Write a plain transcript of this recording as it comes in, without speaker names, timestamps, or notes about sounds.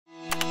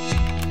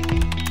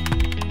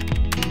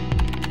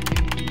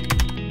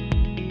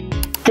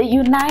The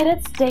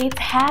United States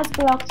has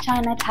blocked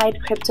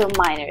China-tied crypto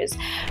miners.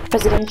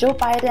 President Joe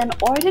Biden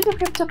ordered a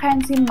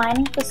cryptocurrency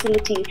mining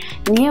facility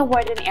near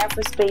Warden Air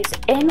Force Base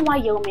in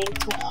Wyoming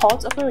to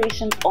halt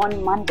operations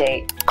on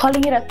Monday,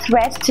 calling it a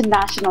threat to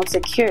national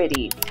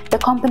security. The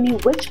company,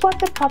 which bought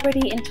the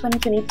property in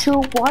 2022,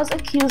 was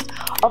accused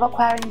of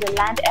acquiring the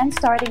land and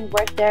starting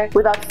work there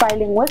without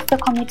filing with the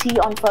Committee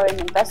on Foreign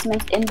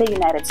Investment in the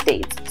United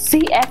States,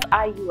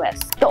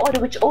 CFIUS. The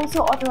order, which also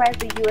authorized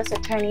the U.S.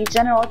 Attorney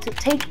General to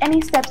take any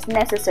steps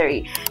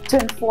necessary to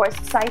enforce,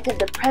 cited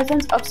the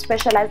presence of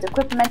specialized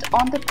equipment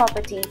on the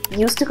property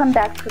used to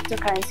conduct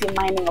cryptocurrency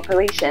mining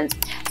operations,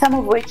 some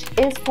of which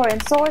is foreign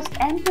sourced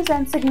and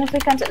presents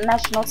significant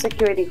national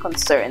security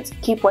concerns.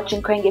 Keep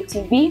watching CoinGape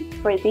TV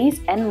for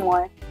these and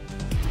more.